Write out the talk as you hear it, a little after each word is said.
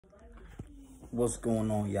What's going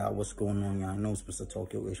on, y'all? What's going on, y'all? I know it's Mr.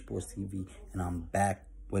 Tokyo Ish Sports TV, and I'm back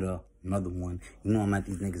with another one. You know I'm at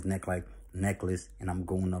these niggas' neck like necklace, and I'm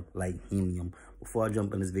going up like helium. Before I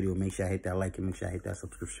jump in this video, make sure I hit that like and make sure I hit that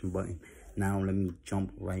subscription button. Now let me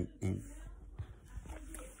jump right in.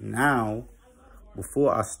 Now,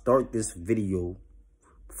 before I start this video,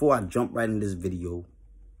 before I jump right in this video,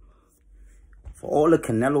 for all the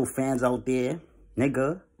Canelo fans out there,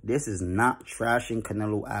 nigga, this is not trashing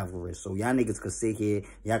Canelo Alvarez. So y'all niggas could sit here,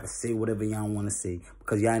 y'all can say whatever y'all want to say,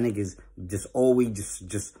 because y'all niggas just always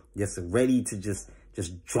just ready to just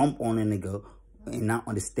jump on a nigga and not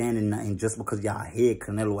understanding nothing just because y'all hear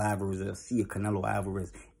Canelo Alvarez or see a Canelo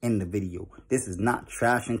Alvarez in the video. This is not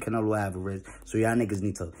trashing Canelo Alvarez. So y'all niggas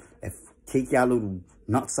need to take y'all little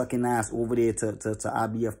nut-sucking ass over there to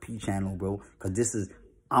IBFP channel, bro, because this is,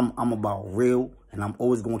 I'm about real, and I'm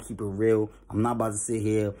always going to keep it real. I'm not about to sit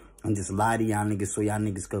here and just lie to y'all niggas so y'all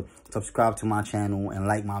niggas could subscribe to my channel and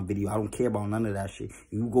like my video. I don't care about none of that shit.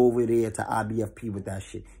 You go over there to IBFP with that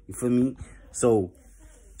shit. You feel me? So,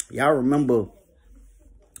 y'all remember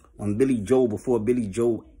when before Billy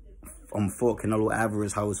Joe fought Canelo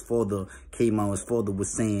Alvarez, how his father came out, his father was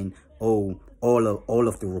saying, oh, all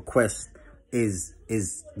of the requests is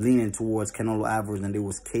leaning towards Canelo Alvarez, and they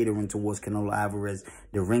was catering towards Canelo Alvarez.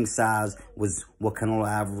 The ring size was what Canelo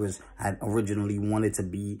Alvarez had originally wanted to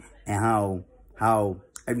be, and how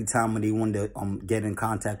every time when they wanted to get in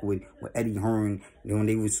contact with Eddie Hearn, when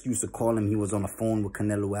they used to call him, he was on the phone with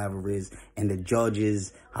Canelo Alvarez, and the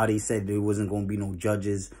judges, how they said there wasn't going to be no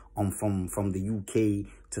judges from the UK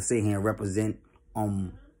to sit here and represent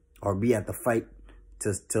or be at the fight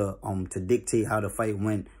to dictate how the fight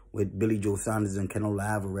went with Billy Joe Saunders and Canelo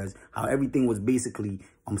Alvarez, how everything was basically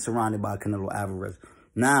surrounded by Canelo Alvarez.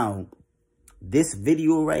 Now, this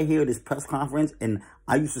video right here, this press conference, and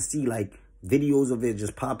I used to see like videos of it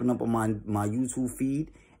just popping up on my YouTube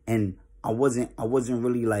feed, and I wasn't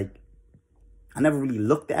really like, I never really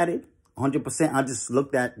looked at it 100%. I just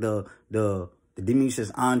looked at the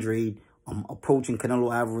Demetrius Andrade approaching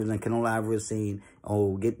Canelo Alvarez, and Canelo Alvarez saying,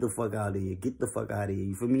 oh, get the fuck out of here, get the fuck out of here.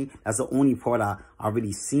 You feel me? That's the only part I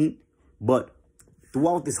really seen. But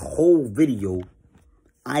throughout this whole video,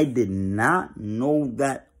 I did not know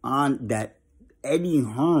that Eddie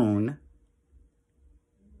Hearn,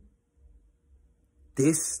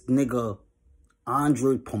 this nigga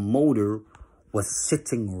Andre promoter, was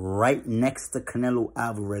sitting right next to Canelo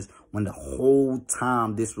Alvarez when the whole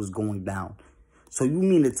time this was going down. So you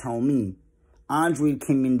mean to tell me Andre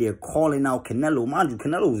came in there calling out Canelo? Mind you,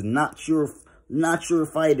 Canelo is not your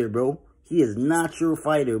fighter, bro. He is not your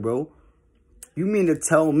fighter, bro. You mean to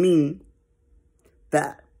tell me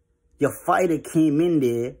that your fighter came in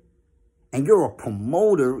there and you're a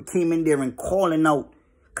promoter, came in there and calling out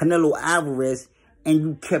Canelo Alvarez, and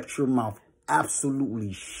you kept your mouth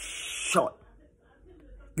absolutely shut?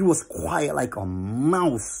 You was quiet like a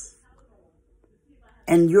mouse.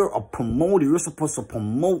 And you're a promoter. You're supposed to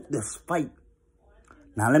promote this fight.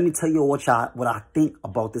 Now, let me tell you what I think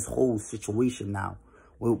about this whole situation now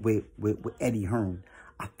with Eddie Hearn.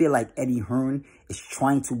 I feel like Eddie Hearn is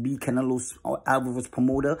trying to be Canelo Alvarez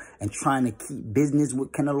promoter and trying to keep business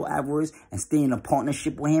with Canelo Alvarez and stay in a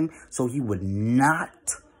partnership with him. So he would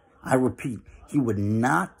not, I repeat, he would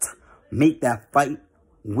not make that fight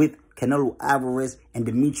with Canelo Alvarez and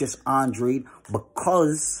Demetrius Andrade,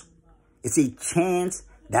 because it's a chance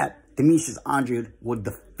that Demetrius Andrade would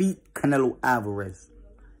defeat Canelo Alvarez.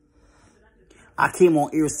 I came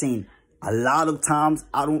on air saying a lot of times,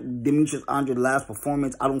 Demetrius Andrade's last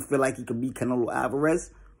performance, I don't feel like he could beat Canelo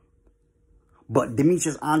Alvarez. But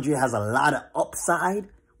Demetrius Andrade has a lot of upside,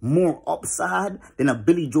 more upside than a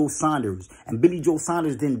Billy Joe Saunders. And Billy Joe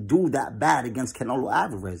Saunders didn't do that bad against Canelo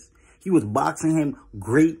Alvarez. He was boxing him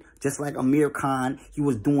great, just like Amir Khan. He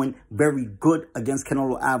was doing very good against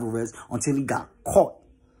Canelo Alvarez until he got caught.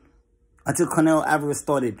 Until Canelo Alvarez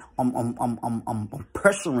started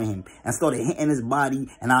pressuring him and started hitting his body,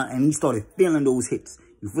 and he started feeling those hits.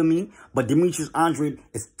 You feel me? But Demetrius Andrade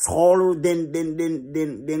is taller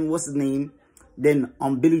than what's his name? Than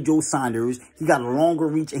Billy Joe Saunders. He got a longer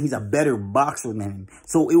reach and he's a better boxer than him.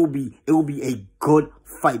 So it will be a good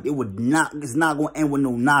fight. It's not gonna end with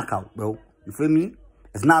no knockout, bro. You feel me?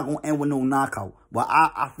 It's not gonna end with no knockout. But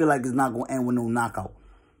I feel like it's not gonna end with no knockout.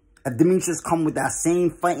 If Demetrius come with that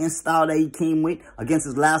same fighting style that he came with against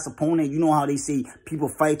his last opponent, you know how they say people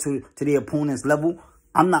fight to their opponent's level.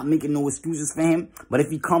 I'm not making no excuses for him. But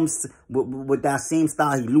if he comes with that same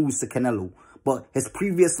style, he loses to Canelo. But his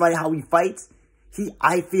previous fight, how he fights,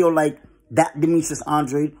 I feel like that Demetrius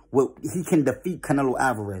Andrade, he can defeat Canelo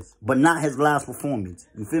Alvarez, but not his last performance.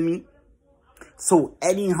 You feel me? So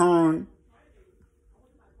Eddie Hearn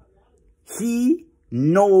he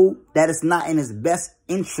know that it's not in his best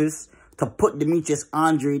interest to put Demetrius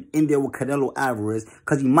Andrade in there with Canelo Alvarez,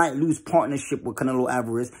 because he might lose partnership with Canelo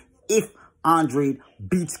Alvarez if Andrade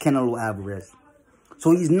beats Canelo Alvarez.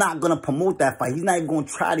 So he's not going to promote that fight. He's not even going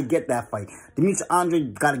to try to get that fight. Demetrius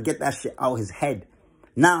Andrade got to get that shit out his head.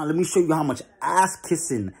 Now, let me show you how much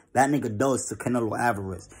ass-kissing that nigga does to Canelo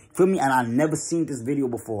Alvarez. Feel me? And I never seen this video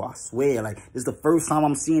before. I swear. Like, this is the first time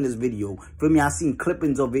I'm seeing this video. Feel me? I seen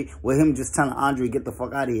clippings of it with him just telling Andre, get the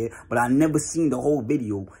fuck out of here. But I never seen the whole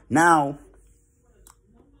video. Now,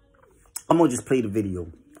 I'm going to just play the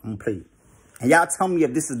video. I'm going to play it. And y'all tell me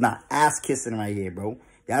if this is not ass-kissing right here, bro.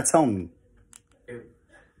 Y'all tell me.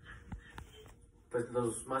 Pues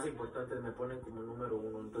los más importantes me ponen como número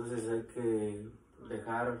uno. Entonces hay que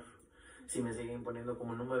dejar, si me siguen poniendo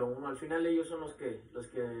como número uno, al final ellos son los que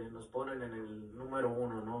nos ponen en el número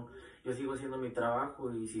uno, ¿no? Yo sigo haciendo mi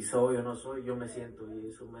trabajo y si soy o no soy, yo me siento, y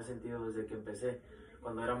eso me he sentido desde que empecé.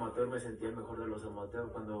 Cuando era amateur me sentía el mejor de los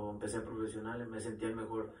amateurs, cuando empecé profesionales me sentía el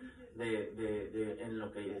mejor en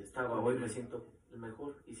lo que estaba. Hoy me siento el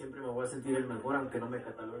mejor y siempre me voy a sentir el mejor aunque no me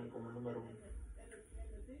cataloguen como número uno.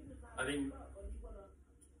 I think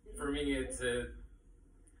for me it's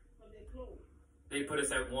they put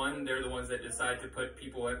us at one. They're the ones that decide to put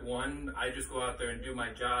people at one. I just go out there and do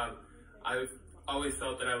my job. I've always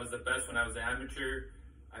felt that I was the best when I was an amateur.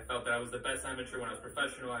 I felt that I was the best amateur when I was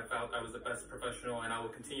professional. I felt I was the best professional, and I will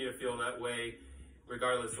continue to feel that way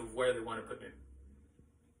regardless of where they want to put me.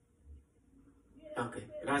 Okay,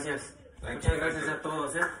 gracias. Muchas gracias a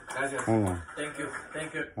todos, eh. Gracias. Hold on. Thank you.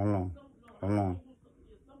 Thank you. Hold on. Hold on.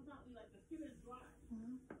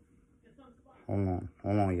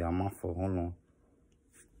 Hold on, y'all. My fault. Hold on.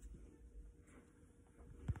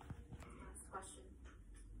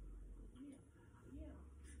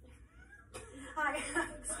 Hi,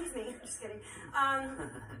 excuse me, just kidding.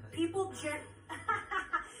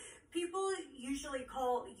 People usually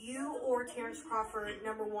call you or Terrence Crawford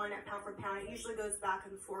 #1 at pound for pound. It usually goes back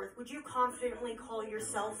and forth. Would you confidently call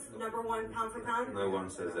yourself #1 pound for pound? No one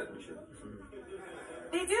says that, Michelle.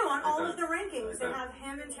 They do on all of the rankings. They have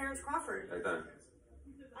him and Terrence Crawford. I don't.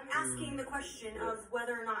 I'm asking the question of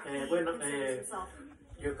whether or not he Bueno, considers himself.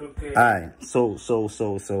 yo creo que. Alright, so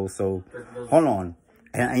hold on.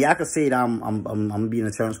 And y'all can say that I'm being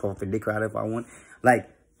a Terrence Crawford dick rider if I want. Like,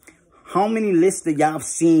 how many lists that y'all have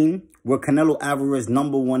seen where Canelo Alvarez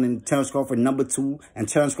 #1 and Terrence Crawford #2 and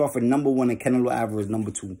Terrence Crawford #1 and Canelo Alvarez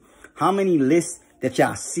 #2? How many lists that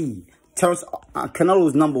y'all see? Canelo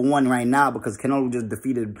is #1 right now because Canelo just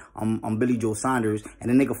defeated Billy Joe Saunders, and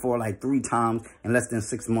the nigga fought like 3 times in less than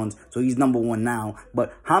 6 months, so he's #1 now.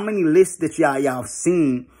 But how many lists that y'all have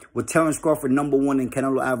seen with Terrence Crawford #1 and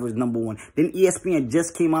Canelo Alvarez #1? Then ESPN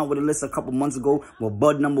just came out with a list a couple months ago with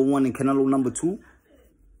Bud #1 and Canelo #2.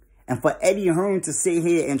 And for Eddie Hearn to sit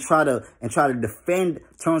here and try to defend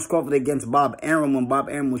Terrence Crawford against Bob Arum when Bob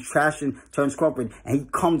Arum was trashing Terrence Crawford, and he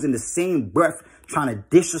comes in the same breath trying to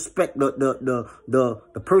disrespect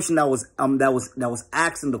the person that was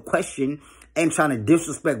asking the question, and trying to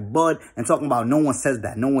disrespect Bud and talking about no one says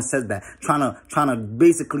that, trying to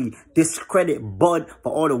basically discredit Bud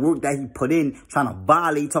for all the work that he put in, trying to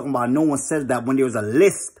violate, talking about no one says that when there's a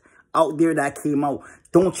list out there that came out.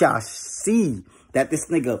 Don't y'all see that this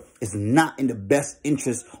nigga is not in the best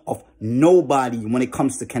interest of nobody when it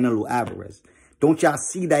comes to Canelo Alvarez? Don't y'all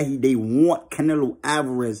see that they want Canelo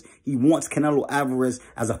Alvarez? He wants Canelo Alvarez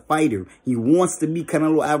as a fighter. He wants to be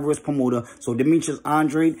Canelo Alvarez promoter. So Demetrius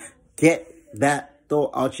Andrade, get that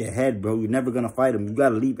thought out your head, bro. You're never gonna fight him. You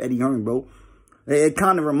gotta leave Eddie Hearn, bro. It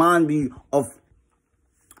kind of reminds me of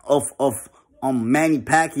Manny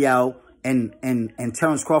Pacquiao and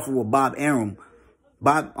Terrence Crawford with Bob Arum.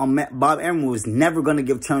 Bob Arum was never going to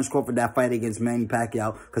give Terrence Crawford that fight against Manny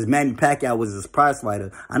Pacquiao because Manny Pacquiao was his prize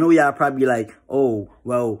fighter. I know y'all probably like, oh,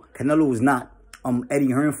 well, Canelo was not Eddie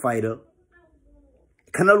Hearn fighter.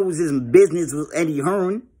 Canelo was in business with Eddie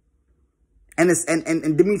Hearn. And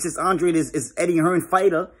Demetrius Andrade is Eddie Hearn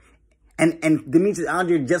fighter. And Demetrius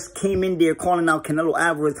Andrade just came in there calling out Canelo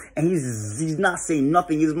Alvarez, and he's not saying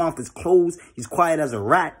nothing. His mouth is closed. He's quiet as a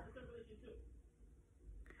rat.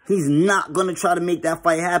 He's not going to try to make that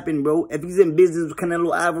fight happen, bro. If he's in business with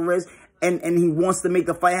Canelo Alvarez and he wants to make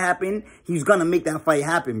the fight happen, he's going to make that fight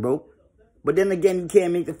happen, bro. But then again, you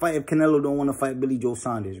can't make the fight if Canelo don't want to fight Billy Joe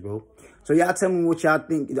Saunders, bro. So y'all tell me what y'all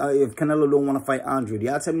think if Canelo don't want to fight Andrade.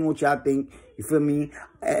 Y'all tell me what y'all think. You feel me?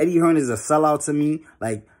 Eddie Hearn is a sellout to me.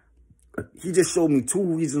 Like, he just showed me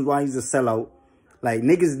 2 reasons why he's a sellout. Like,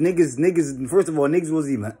 niggas, first of all, niggas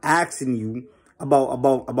wasn't even asking you about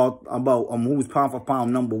who's pound for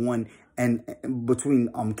pound #1 and between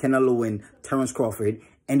Canelo and Terrence Crawford,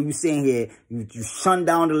 and you saying here, you shun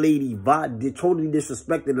down the lady, totally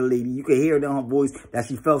disrespected the lady. You could hear it in her voice that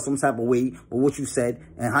she felt some type of way with what you said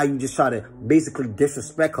and how you just try to basically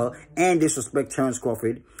disrespect her and disrespect Terrence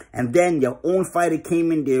Crawford. And then your own fighter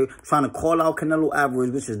came in there trying to call out Canelo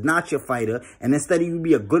Alvarez, which is not your fighter. And instead of you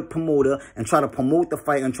be a good promoter and try to promote the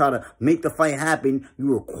fight and try to make the fight happen, you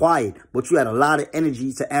were quiet. But you had a lot of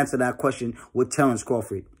energy to answer that question with Terrence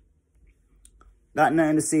Crawford. Got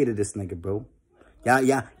nothing to say to this nigga, bro.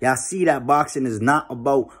 Y'all see that boxing is not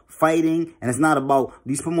about fighting, and it's not about,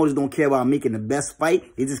 these promoters don't care about making the best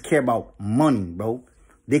fight. They just care about money, bro.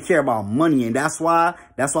 They care about money, and that's why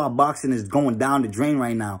boxing is going down the drain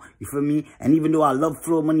right now. You feel me? And even though I love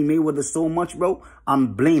Floyd Money Mayweather so much, bro,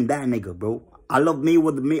 I'm blame that nigga, bro. I love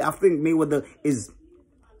Mayweather. I think Mayweather is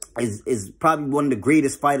probably one of the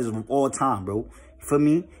greatest fighters of all time, bro. You feel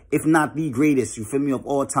me? If not the greatest, you feel me, of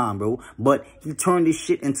all time, bro. But he turned this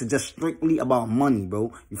shit into just strictly about money,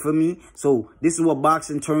 bro. You feel me? So this is what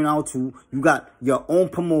boxing turned out to. You got your own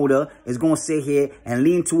promoter is going to sit here and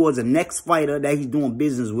lean towards the next fighter that he's doing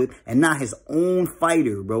business with and not his own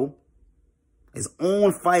fighter, bro. His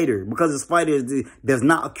own fighter. Because his fighter does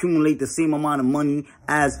not accumulate the same amount of money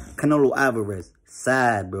as Canelo Alvarez.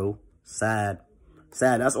 Sad, bro. Sad.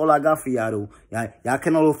 Sad. That's all I got for y'all, though. Y'all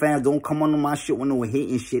Canelo fans, don't come on my shit with no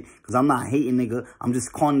hating shit. Because I'm not hating, nigga. I'm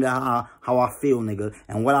just calling it how I feel, nigga.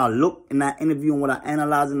 And what I look in that interview and what I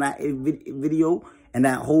analyze in that video and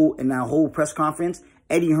that whole press conference,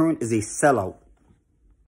 Eddie Hearn is a sellout.